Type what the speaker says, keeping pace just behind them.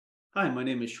Hi, my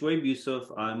name is Shoaib Yusuf.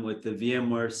 I'm with the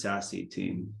VMware SASE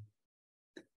team.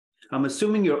 I'm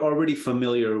assuming you're already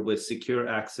familiar with Secure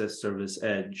Access Service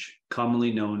Edge,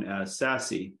 commonly known as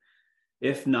SASE.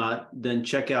 If not, then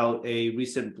check out a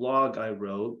recent blog I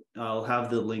wrote. I'll have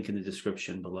the link in the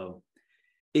description below.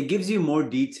 It gives you more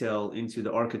detail into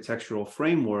the architectural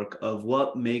framework of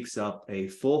what makes up a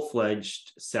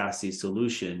full-fledged SASE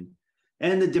solution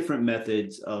and the different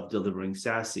methods of delivering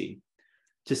SASE.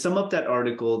 To sum up that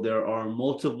article, there are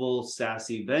multiple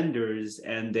SASE vendors,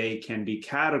 and they can be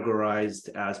categorized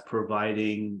as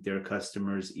providing their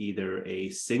customers either a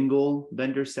single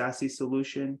vendor SASE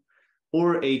solution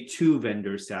or a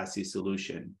two-vendor SASE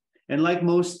solution. And like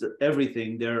most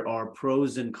everything, there are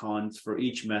pros and cons for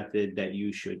each method that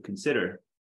you should consider.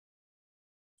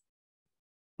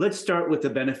 Let's start with the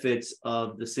benefits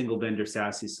of the single vendor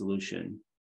SASE solution.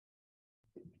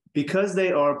 Because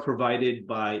they are provided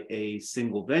by a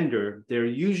single vendor, they're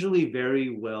usually very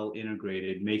well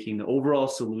integrated, making the overall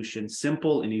solution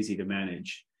simple and easy to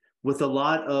manage, with a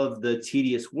lot of the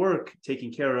tedious work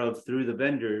taken care of through the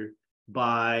vendor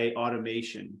by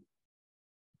automation.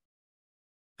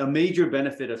 A major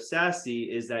benefit of SASE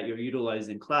is that you're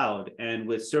utilizing cloud, and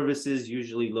with services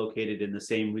usually located in the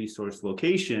same resource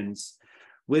locations,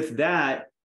 with that,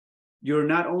 you're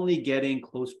not only getting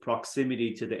close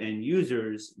proximity to the end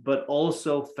users, but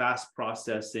also fast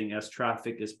processing as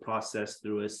traffic is processed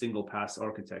through a single pass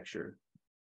architecture.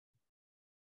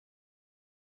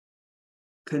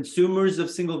 Consumers of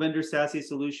single vendor SASE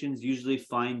solutions usually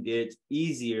find it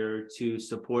easier to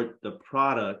support the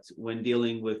product when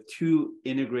dealing with two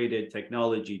integrated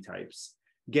technology types.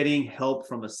 Getting help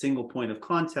from a single point of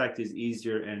contact is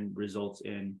easier and results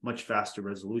in much faster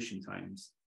resolution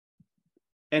times.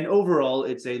 And overall,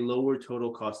 it's a lower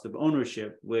total cost of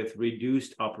ownership with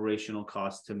reduced operational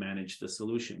costs to manage the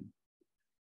solution.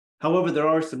 However, there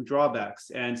are some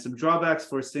drawbacks, and some drawbacks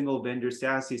for a single vendor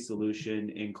SASE solution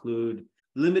include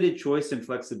limited choice and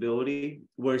flexibility,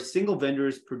 where single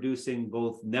vendors producing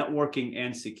both networking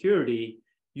and security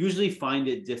usually find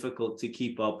it difficult to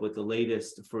keep up with the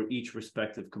latest for each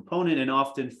respective component and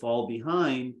often fall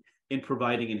behind in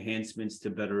providing enhancements to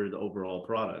better the overall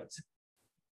product.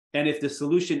 And if the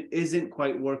solution isn't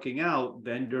quite working out,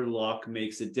 vendor lock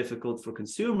makes it difficult for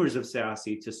consumers of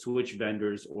SASE to switch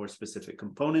vendors or specific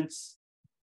components.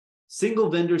 Single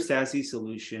vendor SASE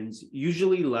solutions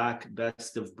usually lack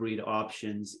best of breed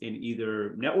options in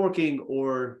either networking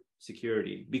or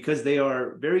security because they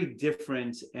are very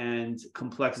different and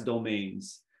complex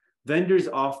domains. Vendors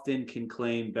often can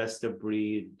claim best of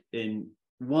breed in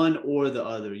one or the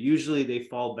other. Usually they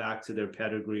fall back to their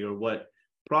pedigree or what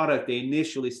product they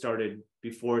initially started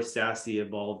before SASE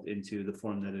evolved into the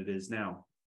form that it is now.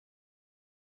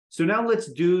 So now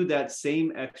let's do that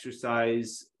same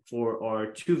exercise for our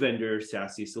two-vendor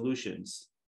SASE solutions.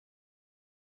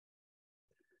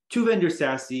 Two-vendor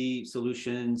SASE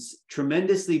solutions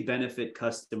tremendously benefit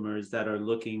customers that are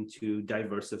looking to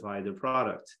diversify their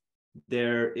product.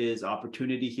 There is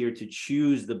opportunity here to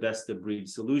choose the best-of-breed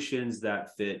solutions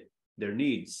that fit their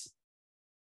needs.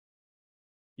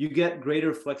 You get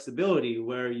greater flexibility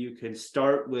where you can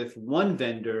start with one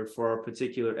vendor for a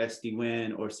particular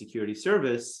SD-WAN or security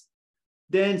service,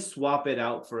 then swap it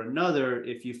out for another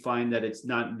if you find that it's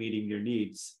not meeting your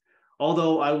needs.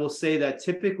 Although I will say that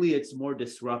typically it's more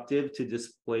disruptive to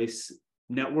displace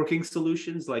networking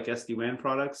solutions like SD-WAN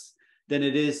products than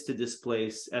it is to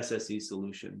displace SSE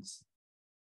solutions.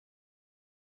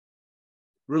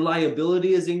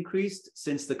 Reliability is increased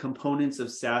since the components of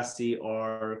SASE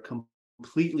are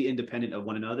completely independent of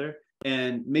one another,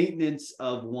 and maintenance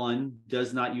of one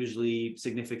does not usually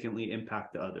significantly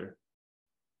impact the other.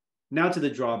 Now to the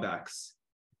drawbacks.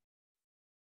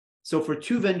 So for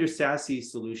two-vendor SASE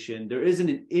solution, there is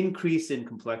an increase in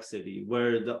complexity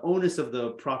where the onus of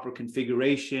the proper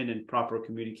configuration and proper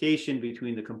communication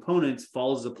between the components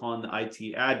falls upon the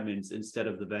IT admins instead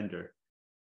of the vendor.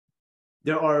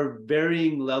 There are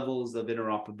varying levels of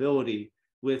interoperability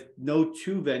with no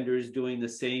two vendors doing the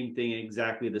same thing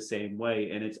exactly the same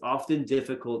way. And it's often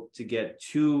difficult to get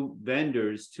two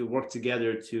vendors to work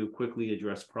together to quickly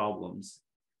address problems.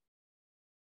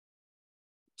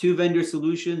 Two vendor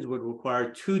solutions would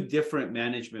require two different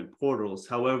management portals.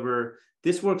 However,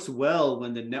 this works well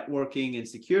when the networking and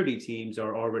security teams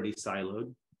are already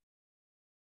siloed.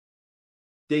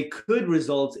 They could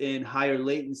result in higher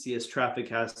latency as traffic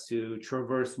has to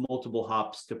traverse multiple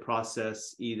hops to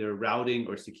process either routing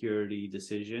or security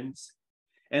decisions.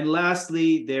 And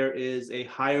lastly, there is a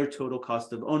higher total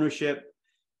cost of ownership,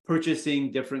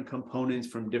 purchasing different components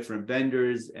from different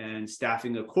vendors and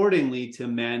staffing accordingly to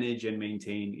manage and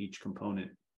maintain each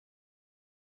component.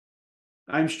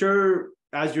 I'm sure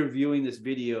as you're viewing this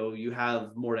video, you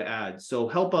have more to add. So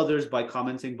help others by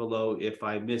commenting below if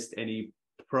I missed any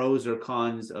pros or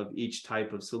cons of each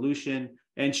type of solution,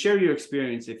 and share your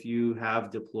experience if you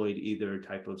have deployed either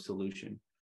type of solution.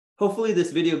 Hopefully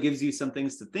this video gives you some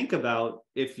things to think about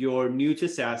if you're new to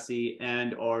SASE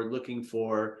and are looking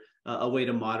for a way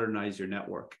to modernize your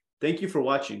network. Thank you for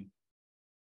watching.